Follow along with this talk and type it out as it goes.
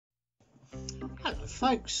Hello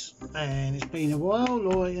folks, and it's been a while,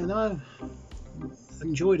 like, you know,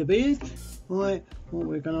 enjoy the beard. Right, what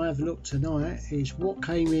we're going to have a look tonight is what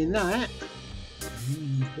came in that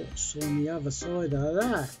and what's on the other side of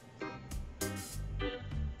that.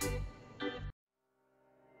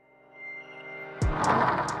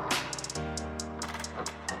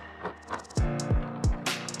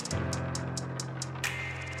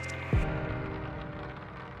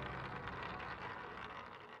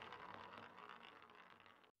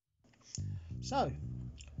 So,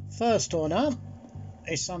 first on up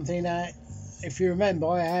is something that, if you remember,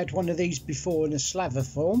 I had one of these before in a Slava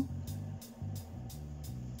form.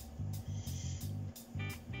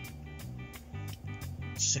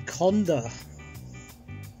 Sekonda.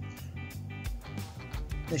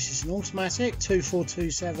 This is an automatic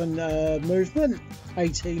 2427 movement,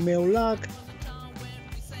 18mm lug.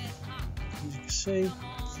 As you can see.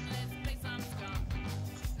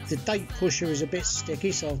 The date pusher is a bit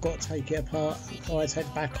sticky, so I've got to take it apart. I take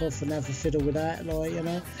it back off and have a fiddle with that, like, you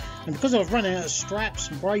know. And because I've run out of straps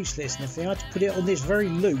and bracelets and everything, I had to put it on this very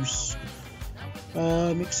loose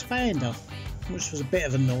expander, which was a bit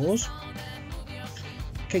of a nose.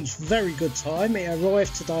 Keeps very good time. It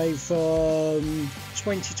arrived today from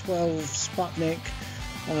 2012 Sputnik,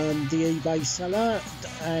 the eBay seller,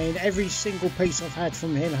 and every single piece I've had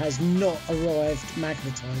from him has not arrived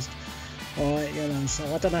magnetised. Right, you know, so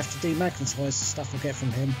I don't have to demagnetise the stuff I get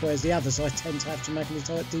from him, whereas the others I tend to have to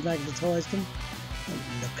demagnetise them. Oh,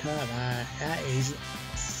 look at that, that is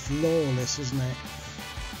flawless, isn't it?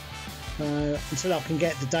 Until I can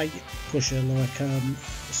get the date pusher like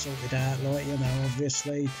sorted out, like, you know,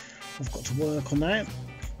 obviously I've got to work on that.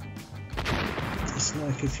 It's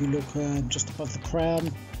like, if you look just above the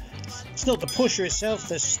crown, it's not the pusher itself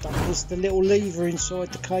that's stuck, it's the little lever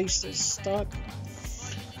inside the case that's stuck.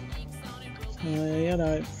 You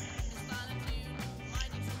know,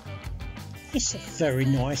 it's a very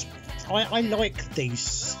nice. I like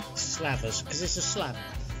these Slavas because it's a Slava,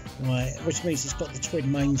 right? Which means it's got the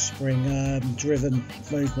twin mainspring driven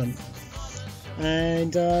movement.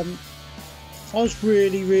 And I was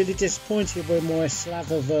really disappointed with my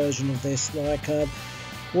Slava version of this, like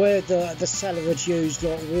where the seller had used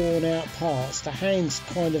like worn out parts. The hands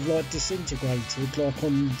kind of like disintegrated, like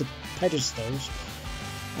on the pedestals,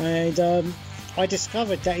 and I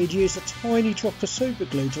discovered that he'd used a tiny drop of super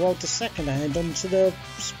glue to hold the second hand onto the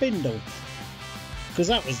spindle, because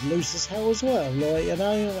that was loose as hell as well, like, you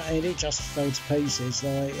know, and it just fell to pieces,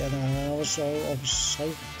 like, you know. I was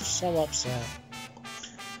so upset.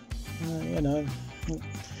 You know,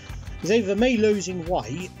 it's either me losing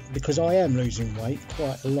weight, because I am losing weight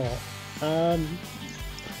quite a lot.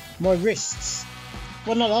 My wrists,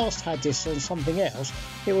 when I last had this on something else,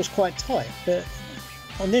 it was quite tight, but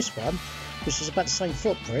on this one, which is about the same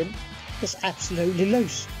footprint, it's absolutely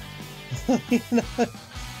loose. You know?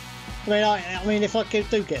 I mean, if I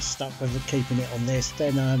do get stuck with keeping it on this,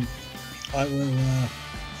 then I will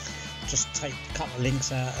just take a couple of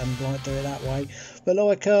links out and like do it that way. But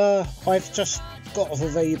like, I've just got off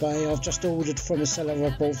of eBay. I've just ordered from a seller I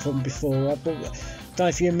bought from before. I bought, don't know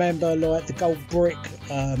if you remember, like the gold brick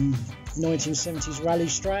 1970s rally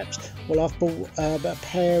straps. Well, I've bought a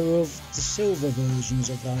pair of the silver versions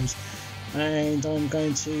of those, and I'm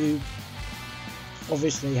going to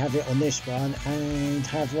obviously have it on this one and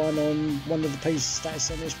have one on one of the pieces that's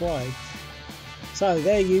on its way. So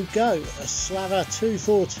there you go, a Slava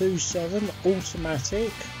 2427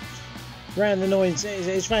 automatic, it's around the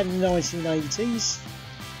 1980s,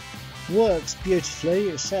 works beautifully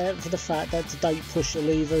except for the fact that the date pusher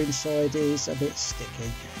lever inside is a bit sticky.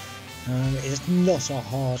 It's not a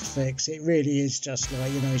hard fix, it really is just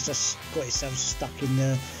like, you know, it's just got itself stuck in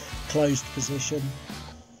the closed position.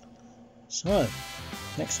 So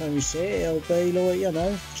next time you see it, it'll be like, you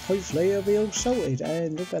know, hopefully it'll be all sorted.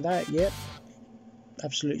 And look at that, yep,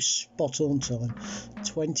 absolutely spot on time,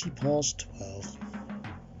 12:20.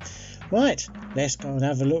 Right, let's go and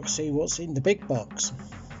have a look, see what's in the big box.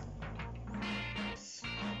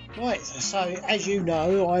 Right, so as you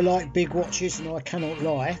know, I like big watches and I cannot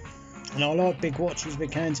lie, and I like big watches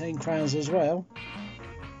with canteen crowns as well.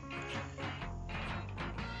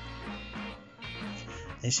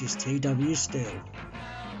 This is TW still.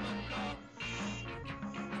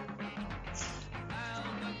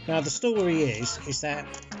 Now the story is that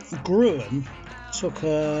Gruen took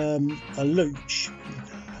a looch,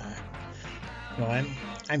 right,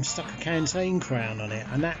 and stuck a canteen crown on it,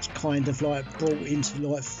 and that's kind of like brought into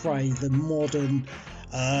like fray the modern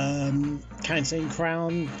canteen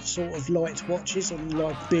crown sort of light watches on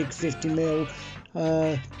like big 50mm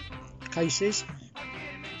cases.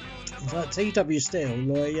 Like TW Steel,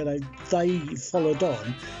 like, you know, they followed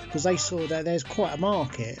on because they saw that there's quite a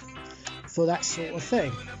market for that sort of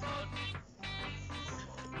thing.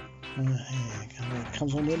 It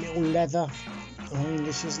comes on a little leather. I mean,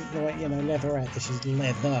 this isn't like, you know, leatherette, this is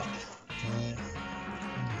leather.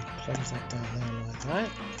 Close that down there like that.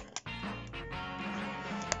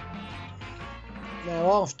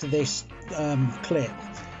 Now after this clip,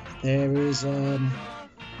 there is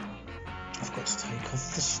I've got to take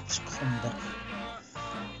off this Sekonda.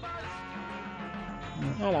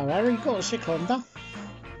 Hello Harry, got a Sekonda.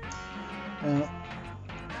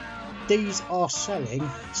 These are selling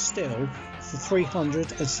still for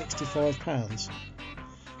 £365.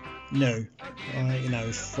 New, you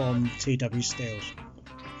know, from TW Steels.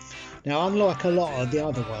 Now, unlike a lot of the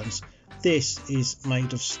other ones, this is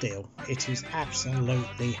made of steel. It is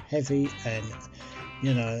absolutely heavy, and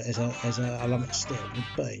you know, as a lump of steel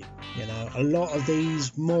would be. You know, a lot of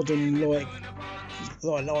these modern like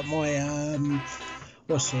my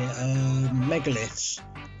megaliths,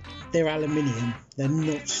 they're aluminium. They're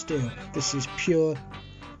not steel. This is pure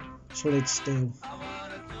solid steel.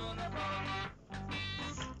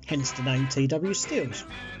 Hence the name TW Steels.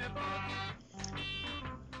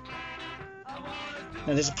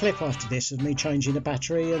 Now there's a clip after this of me changing the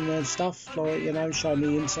battery and stuff, like, you know, showing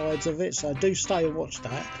the insides of it, so do stay and watch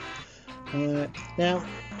that. Now,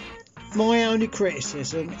 my only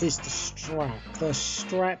criticism is the strap. The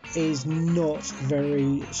strap is not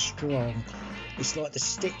very strong. It's like the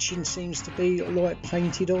stitching seems to be like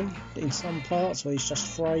painted on in some parts, or it's just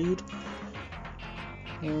frayed.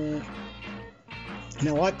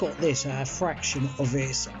 Now I got this at a fraction of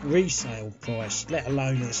its resale price, let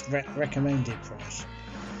alone its recommended price.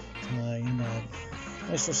 So, you know,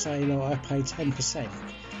 let's just say, like, I paid 10%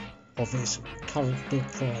 of its current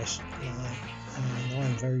book price, you know, and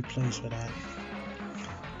I'm very pleased with that.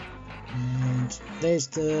 And there's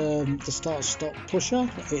the start-stop pusher.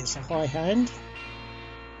 It's a high hand.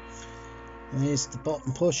 And there's the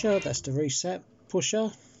bottom pusher. That's the reset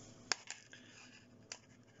pusher.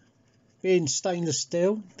 Being stainless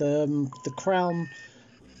steel, the crown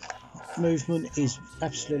movement is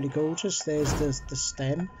absolutely gorgeous. There's the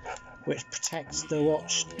stem, which protects the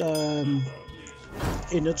watch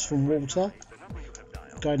innards from water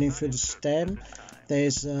going in through the stem.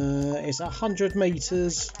 There's it's 100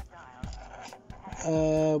 meters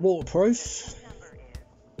waterproof.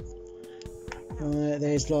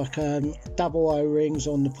 There's like double O-rings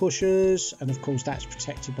on the pushers, and of course that's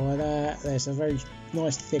protected by that. There's a very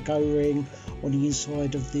nice thick O-ring on the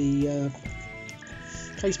inside of the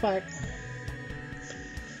case back,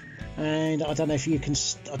 and I don't know if you can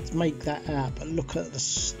make that out, but look at the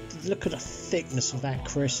thickness of that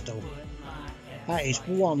crystal. That is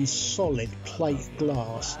one solid plate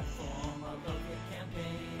glass.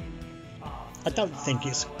 I don't think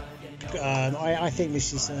it's I think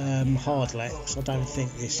this is hardlex. I don't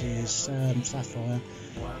think this is sapphire.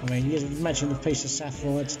 I mean, you imagine a piece of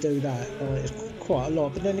sapphire to do that, it's quite a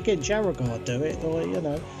lot. But then again, Jarragard do it, you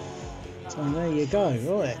know. So there you go.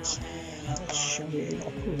 Right, let's show it in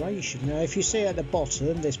operation. Now, if you see at the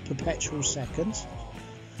bottom, there's perpetual seconds.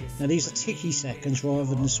 Now these are ticky seconds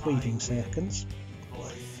rather than sweeping seconds.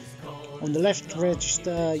 On the left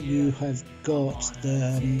register, you have got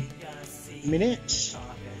the minutes.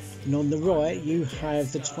 And on the right you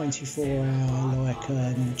have the 24-hour like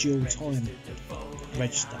dual time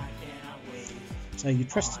register. So you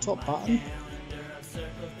press the top button,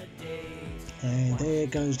 and there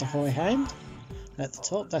goes the high hand at the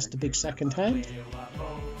top. That's the big second hand.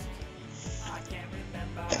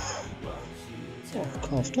 Oh, I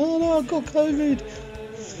coughed. Oh no, I've got COVID.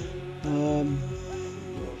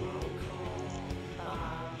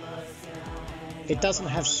 It doesn't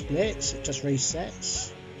have splits, it just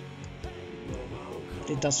resets.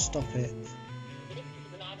 It does stop it.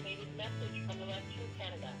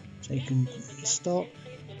 So you can stop,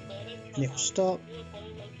 and it will stop.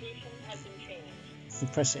 If you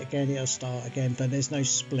press it again, it'll start again, but there's no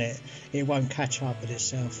split. It won't catch up with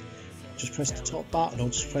itself. Just press the top button or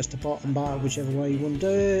just press the bottom button, whichever way you want to do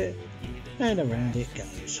it, and around it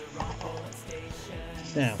goes.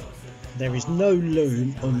 Now, there is no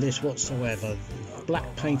lume on this whatsoever.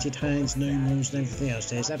 Black painted hands, numerals and everything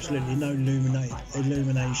else. There's absolutely no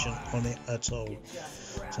illumination on it at all.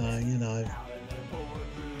 So, you know,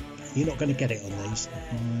 you're not going to get it on these.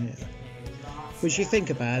 Right. Which, you think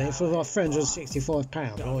about it, for our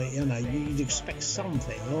 £365, right, you know, you'd expect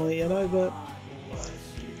something, right, you know, but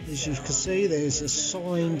as you can see, there's a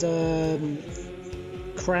signed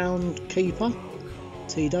crown keeper,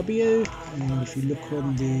 TW, and if you look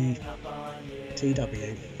on the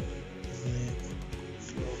TW,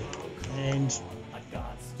 and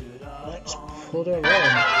let's put her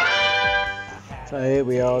on. So here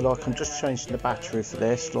we are, like I'm just changing the battery for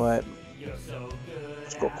this, like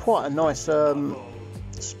it's got quite a nice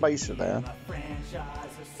spacer there.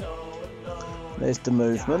 There's the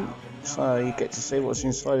movement, so you get to see what's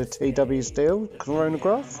inside a TW steel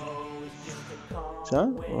chronograph.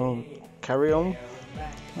 So I'll carry on,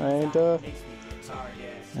 and there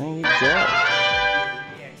you go.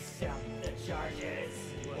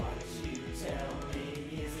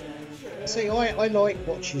 See, I like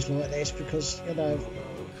watches like this because, you know,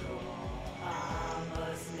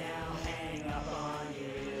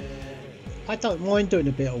 I don't mind doing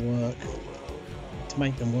a bit of work to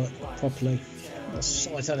make them work properly. The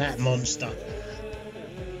size of that monster.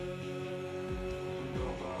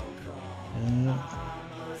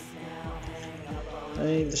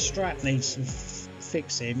 The strap needs some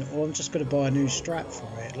fixing, or I'm just going to buy a new strap for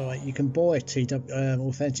it. Like, you can buy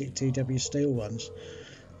authentic TW steel ones.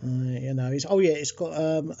 You know, it's got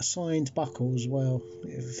a signed buckle as well.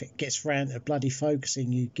 If it gets round to bloody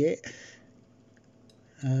focusing, you get.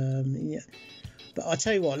 Yeah. But I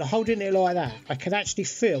tell you what, holding it like that, I can actually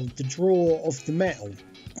feel the draw of the metal.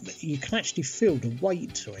 You can actually feel the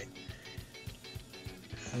weight to it.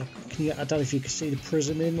 I don't know if you can see the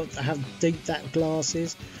prism in, look how deep that glass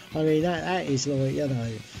is. I mean, that is like, you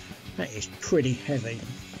know, that is pretty heavy.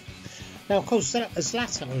 Now, of course,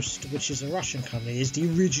 Šatsoi'š, which is a Russian company, is the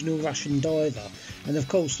original Russian diver. And of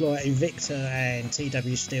course, like Invicta and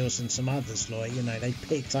TW Steels and some others, like, you know, they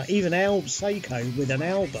picked up, even Seiko with an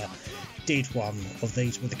Alba did one of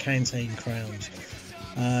these with the canteen crowns.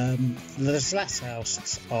 The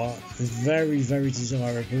Šatsoi'š are very, very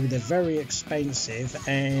desirable. They're very expensive,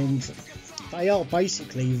 and they are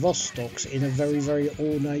basically Vostoks in a very, very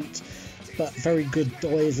ornate but very good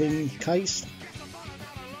diving case.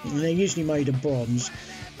 And they're usually made of bronze.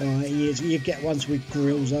 You get ones with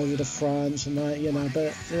grills over the fronts, and you know,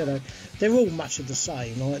 but you know, they're all much of the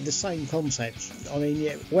same, like the same concept. I mean,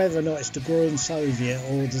 yeah, whether or not it's the Grand Soviet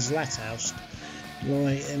or the Šatsoi'š,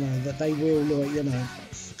 like, you know, that they will, like, you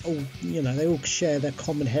know, they all share their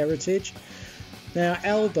common heritage. Now,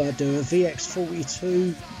 Alba do a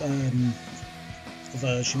VX42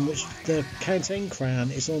 version, which the canteen crown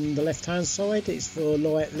is on the left-hand side. It's for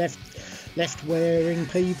like left-wearing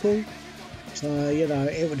people. So, you know,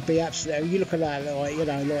 it would be absolutely, you look at that, like, you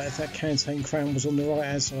know, like if that canteen crown was on the right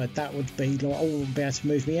hand side, that would be like, I wouldn't be able to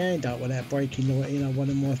move my hand up without breaking, like, you know, one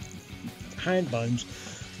of my hand bones.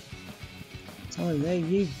 So there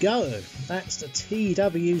you go. That's the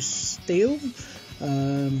TW steel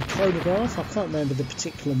chronograph. I can't remember the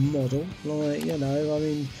particular model, like, you know, I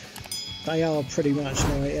mean, they are pretty much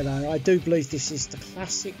like, you know, I do believe this is the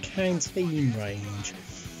classic canteen range.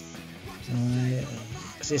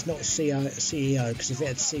 Because it's not a CEO, because if it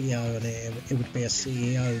had CEO on it, it would be a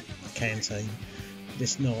CEO canteen, but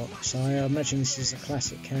it's not. So I imagine this is a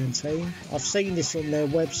classic canteen. I've seen this on their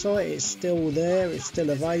website, it's still there, it's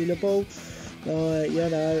still available. You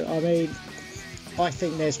know, I mean, I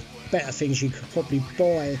think there's better things you could probably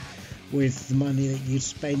buy with the money that you'd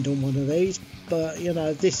spend on one of these, but you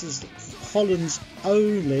know, this is Holland's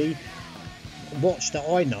only watch that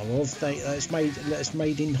I know of that's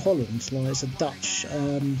made in Holland. Like, it's a Dutch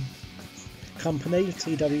company,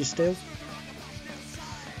 TW Steel.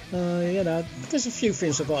 You know, there's a few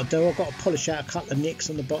things I've got to do. I've got to polish out a couple of nicks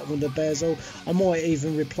on the bottom of the bezel. I might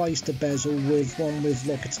even replace the bezel with one with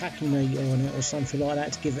like a tachymeter on it or something like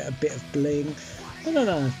that to give it a bit of bling. I don't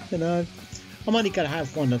know, you know. I'm only going to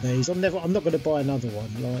have one of these. I'm not going to buy another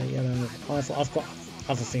one. Like, you know, I've got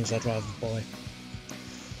other things I'd rather buy.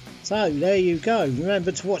 So there you go.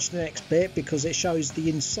 Remember to watch the next bit because it shows the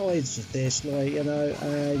insides of this, like, you know,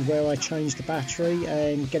 where I change the battery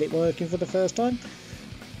and get it working for the first time.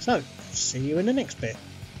 So see you in the next bit.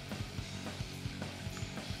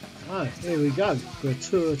 Oh, here we go.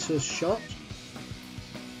 Gratuitous shot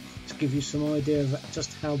to give you some idea of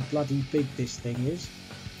just how bloody big this thing is.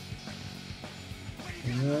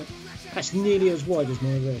 That's nearly as wide as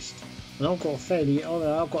my wrist. And I've got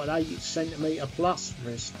I've got an 8cm plus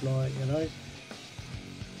wrist, like, you know.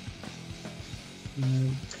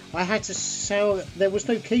 I had to sell, there was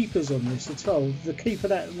no keepers on this at all. The keeper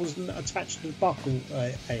that wasn't attached to the buckle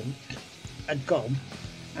end had gone,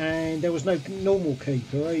 and there was no normal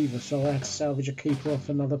keeper either, so I had to salvage a keeper off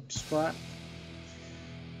another strap.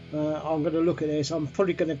 I'm going to look at this. I'm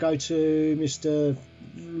probably going to go to Mr.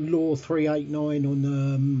 Law 389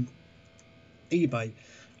 on eBay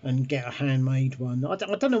and get a handmade one. I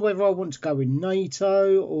don't know whether I want to go with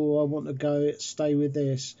NATO or I want to stay with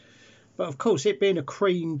this. But of course, it being a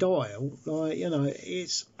cream dial, like, you know,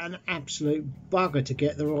 it's an absolute bugger to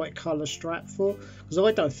get the right colour strap for, because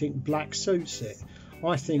I don't think black suits it.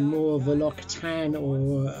 I think more of a like a tan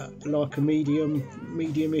or like a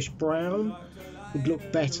medium-ish brown would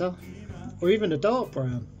look better, or even a dark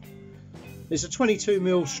brown. It's a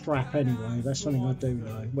 22mm strap anyway, that's something I do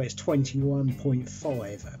know. Well, it's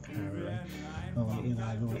 21.5 apparently. You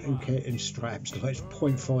know, like, who cares in straps? Like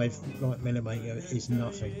 0.5 like millimetre is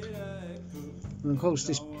nothing. And of course,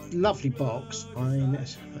 this lovely box. I mean,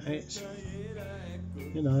 it's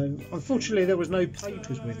you know, unfortunately there was no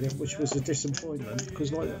papers with it, which was a disappointment,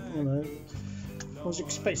 because, like, you know, I was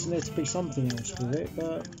expecting there to be something else with it,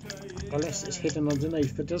 but unless it's hidden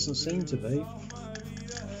underneath, but it doesn't seem to be.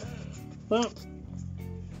 But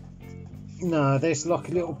no, there's like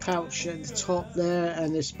a little pouch at the top there,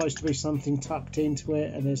 and there's supposed to be something tucked into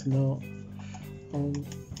it, and there's not.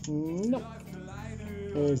 Nope,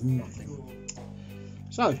 there's nothing.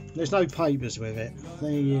 So there's no papers with it.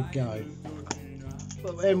 There you go.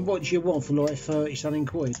 But then what do you want for like 30 something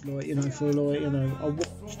quid? Like, you know, for like, you know, a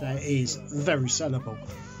watch that is very sellable.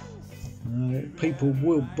 People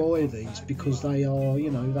will buy these because they are, you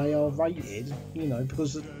know, they are rated, you know,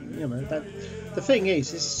 because, you know, that the thing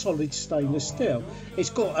is, it's solid stainless steel. It's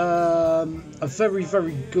got a very,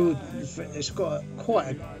 very good, it's got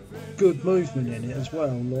quite a good movement in it as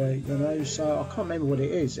well, like, you know, so I can't remember what it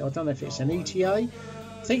is. I don't know if it's an ETA.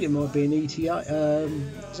 I think it might be an ETA.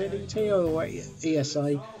 Is it ETA or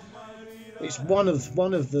ESA? It's one of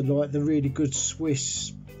the, like, the really good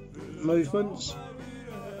Swiss movements.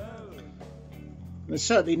 It's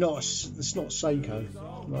certainly not. It's not Seiko.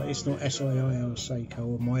 Like, it's not SIIL, Seiko,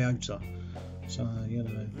 or Miyota. So, you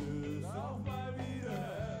know,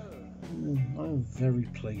 I'm very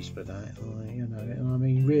pleased with that. Like, you know, and I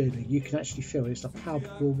mean, really, you can actually feel it. It's a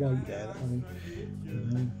palpable weight there. I mean, you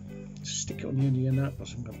know, stick it on the end of your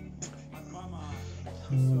knuckles and go.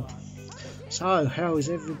 So, how is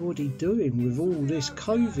everybody doing with all this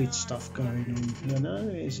COVID stuff going on? You know,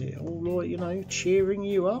 is it all like, you know, cheering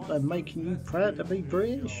you up and making you proud to be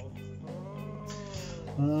British?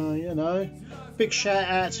 You know, big shout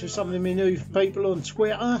out to some of my new people on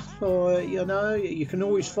Twitter. You know, you can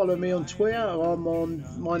always follow me on Twitter.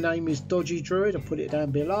 My name is Dodgy Druid. I put it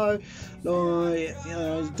down below. You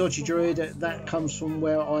know, Dodgy Druid, that comes from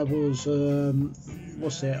where I was,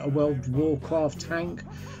 what's it, a World of Warcraft tank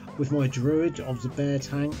with my druid of the bear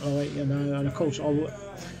tank, like, you know, and of course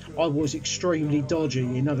I was extremely dodgy.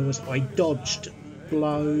 In other words, I dodged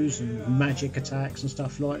blows and magic attacks and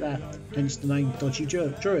stuff like that, hence the name Dodgy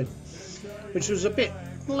Druid, which was a bit,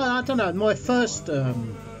 well, I don't know, my first my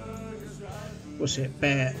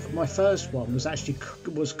first one was actually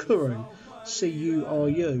Kuru,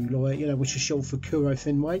 Curu, like, you know, which is short for Kuro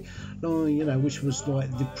Finway, like, you know, which was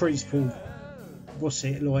like the principal, what's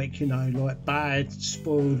it, like, you know, like bad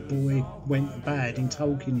spoiled boy went bad in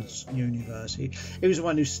Tolkien's universe. He was the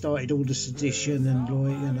one who started all the sedition and,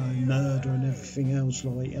 like, you know, murder and everything else,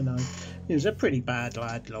 like, you know, he was a pretty bad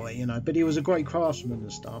lad, like, you know, but he was a great craftsman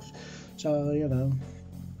and stuff. So, you know,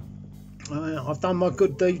 I've done my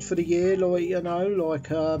good deed for the year, like, you know,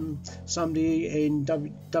 like somebody in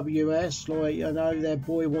WS, like, you know, their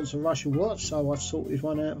boy wants a Russian watch, so I've sorted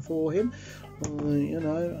one out for him. You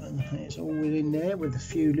know, it's all in there with a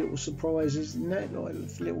few little surprises in there, like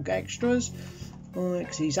little extras,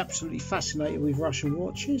 because he's absolutely fascinated with Russian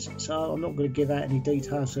watches. So I'm not going to give out any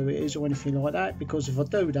details who it is or anything like that, because if I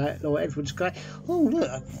do that, like, everyone's going, oh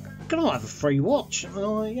look, can I have a free watch?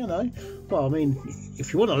 You know, well, I mean,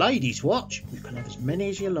 if you want a lady's watch, you can have as many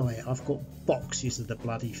as you like. I've got boxes of the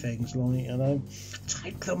bloody things, like, you know,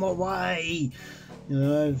 take them away. You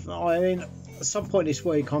know, I mean, at some point this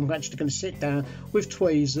week I'm actually going to sit down with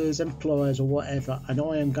tweezers and pliers or whatever, and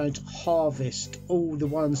I am going to harvest all the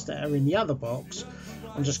ones that are in the other box.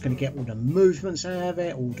 I'm just going to get all the movements out of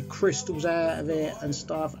it, all the crystals out of it and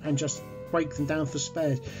stuff, and just break them down for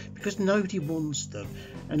spares, because nobody wants them.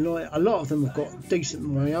 And like, a lot of them have got decent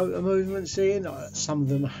Miyota movements in, some of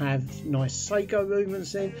them have nice Seiko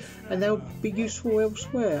movements in, and they'll be useful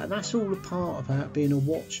elsewhere. And that's all the part about being a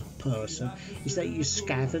watch person, is that you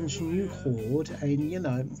scavenge and you hoard, and, you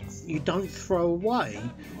know, you don't throw away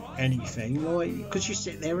anything, like, because you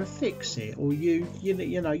sit there and fix it, or you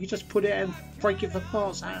know, you just put it and break it for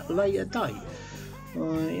parts at a later date.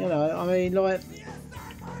 You know, I mean, like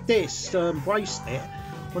this bracelet,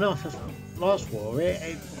 when I last wore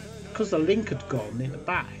it, because the link had gone in the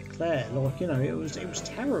back there, like, you know, it was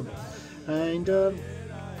terrible. And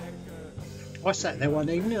I sat there one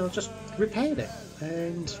evening and I just repaired it,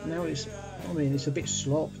 and now it's, I mean, it's a bit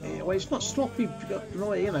sloppy. Well, it's not sloppy,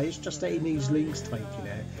 like, you know, it's just that it needs links taken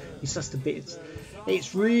out. It's just a bit.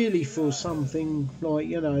 It's really for something like,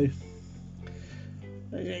 you know.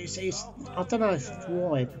 It's I don't know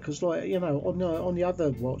why, because like, you know, on the other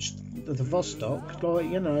watch, the Vostok,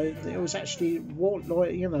 like, you know, it was actually what,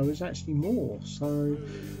 like, you know, it was actually more, so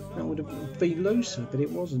that would have been looser, but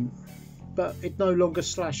it wasn't. But it no longer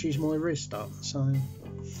slashes my wrist up, so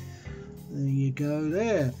there you go.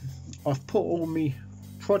 There, I've put all my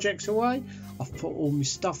projects away. I've put all my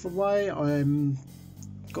stuff away. I'm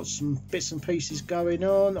got some bits and pieces going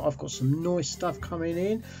on. I've got some nice stuff coming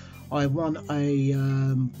in. I won a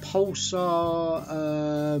pulsar,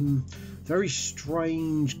 very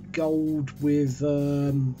strange gold with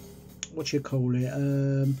what you call it,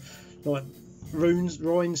 like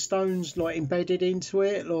rhinestones like embedded into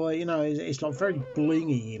it, like, you know, it's like very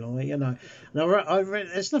blingy, like, you know. And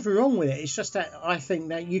there's nothing wrong with it. It's just that I think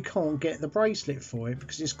that you can't get the bracelet for it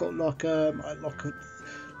because it's got like a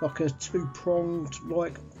two-pronged,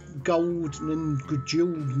 like, gold and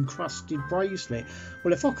jeweled encrusted bracelet.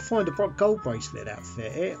 Well, if I could find a gold bracelet that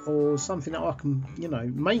fit it, or something that I can, you know,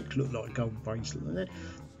 make look like a gold bracelet,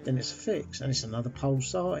 then it's a fix. And it's another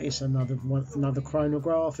pulsar, it's another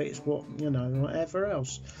chronograph, it's what, you know, whatever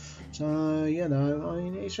else. So, you know, I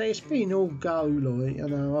mean, it's been all go, like, you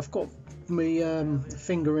know. I've got me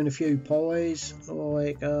finger in a few pies,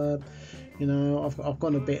 like, you know, I've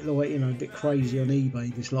gone a bit, like, you know, a bit crazy on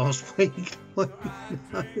eBay this last week. But,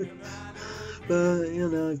 you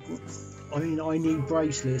know, I mean, I need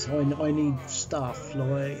bracelets, I need stuff,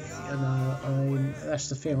 like, you know, I mean, that's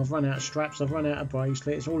the thing. I've run out of straps, I've run out of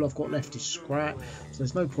bracelets, all I've got left is scrap, so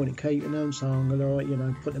there's no point in keeping them, so I'm gonna, you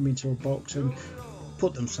know, put them into a box and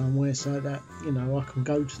put them somewhere so that, you know, I can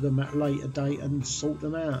go to them at a later date and sort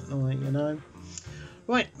them out, like, you know.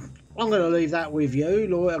 Right, I'm going to leave that with you,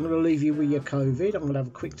 Lloyd. I'm going to leave you with your COVID. I'm going to have a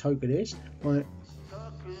quick toke of this. Right.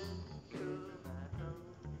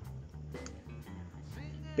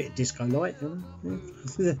 Bit of disco light.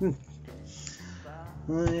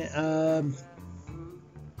 Right,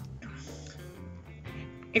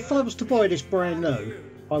 if I was to buy this brand new,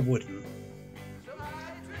 I wouldn't.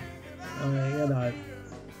 You know,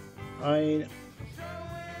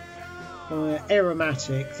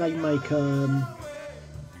 Aromatic, they make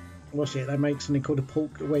what's it? They make something called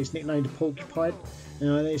a it's nicknamed a porcupine. You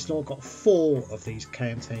know, it's like got 4 of these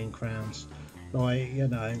canteen crowns, like, you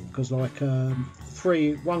know, because like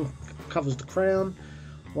 3, one covers the crown,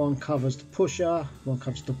 one covers the pusher, one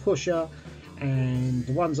covers the pusher, and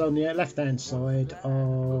the ones on the left hand side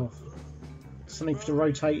are something for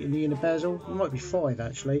rotating the inner bezel. It might be 5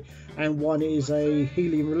 actually, and one is a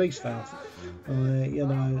helium release valve. You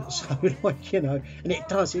know, so like, you know, and it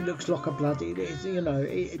looks like a bloody, you know,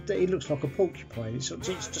 it looks like a porcupine. It's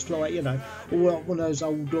just like, you know, one of those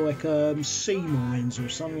old, like, sea mines or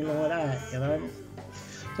something like that, you know.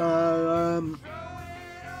 So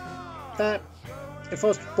that, if I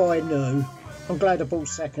was to buy new, I'm glad I bought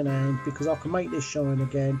second hand, because I can make this shine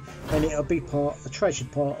again, and it'll be a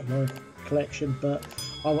treasured part of my collection. But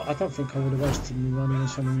I don't think I would have wasted my money on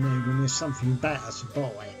something new when there's something better to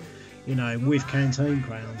buy, you know, with canteen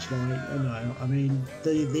crowns. Like, you know, I mean,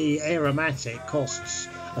 the Aromatic costs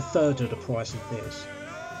 1/3 of the price of this.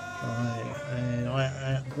 And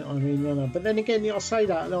I mean, you know, but then again, I say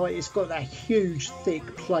that, like, it's got that huge,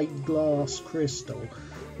 thick plate glass crystal.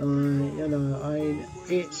 You know, I mean,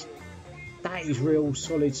 that is real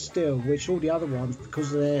solid steel, which all the other ones,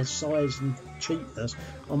 because of their size and cheapness,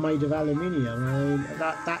 are made of aluminium. I mean,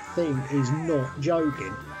 that thing is not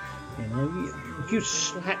joking. You know, you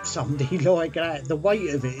slap somebody like that, the weight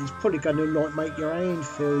of it is probably going to, like, make your hand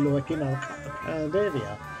feel like, you know, a couple of pound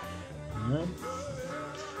heavier. You know,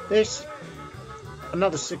 this,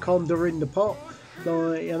 another Sekonda in the pot.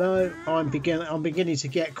 Like, you know, I'm beginning to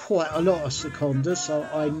get quite a lot of Sekondas, so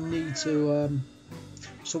I need to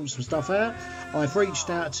sort some stuff out. I've reached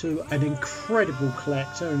out to an incredible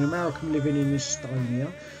collector, an American living in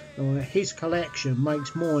Estonia. His collection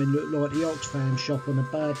makes mine look like the Oxfam shop on a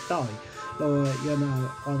bad day. You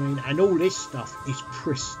know, I mean, and all this stuff is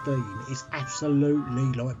pristine. It's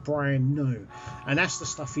absolutely, like, brand new, and that's the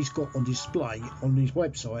stuff he's got on display on his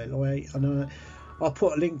website. Like, and I'll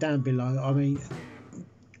put a link down below. I mean,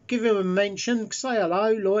 give him a mention, say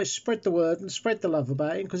hello, like, spread the word and spread the love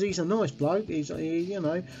about him, because he's a nice bloke. You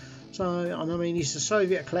know, so, and I mean, he's a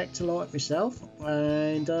Soviet collector like myself,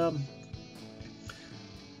 and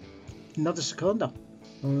another Sekonda,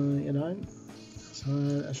 you know. So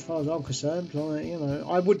as far as I'm concerned, like, you know,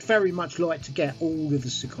 I would very much like to get all of the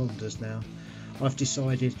Sekondas now. I've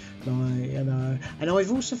decided, like, you know, and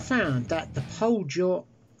I've also found that the Poljot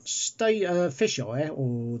fisheye,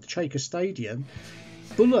 or the Chaka Stadium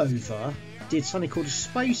pullover did something called a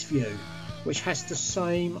space view, which has the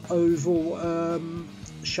same oval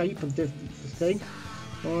shape of the thing.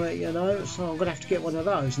 Right, you know, so I'm gonna have to get one of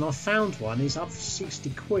those, and I found one. It's up for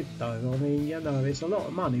 60 quid though. I mean, you know, it's a lot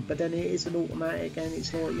of money, but then it is an automatic, and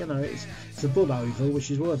it's like, you know, it's a bull oval,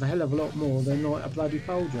 which is worth a hell of a lot more than like a bloody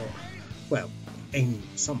pole jot. Well, in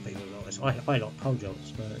some people's eyes, I like pole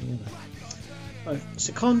jots, but you know.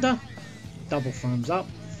 Sekonda, double thumbs up.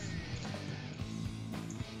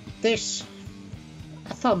 This,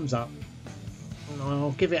 a thumbs up.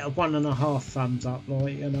 I'll give it a 1.5 thumbs up,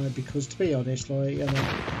 like, you know, because to be honest, like, you know,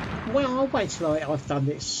 well, I'll wait till I've done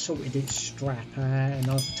it, sorted its strap out, and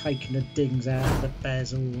I've taken the dings out of the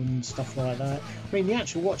bezel and stuff like that. I mean, the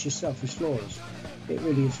actual watch itself is flawless. It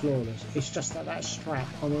really is flawless. It's just that strap.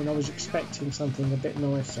 I mean, I was expecting something a bit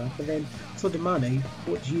nicer, but then for the money,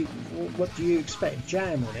 what do you expect?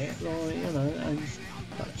 Jam on it, like, you know, and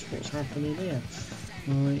that's what's happening here,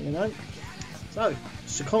 right, you know. So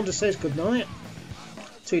Sekonda says good night.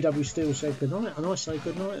 TW still said good night, and I say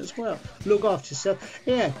good night as well. Look after yourself.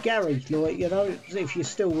 Yeah, Gary, like, you know, if you're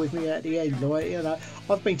still with me at the end, like, you know,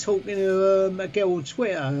 I've been talking to a girl on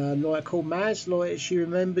Twitter, like, called Maz, like, she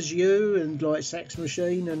remembers you and like Sex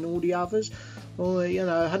Machine and all the others. You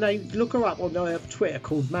know, her name, look her up on Twitter,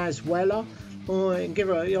 called Maz Weller, and give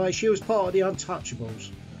her, like, she was part of the Untouchables.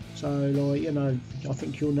 So, like, you know, I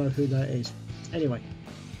think you'll know who that is. Anyway,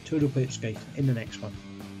 toodle pipski in the next one.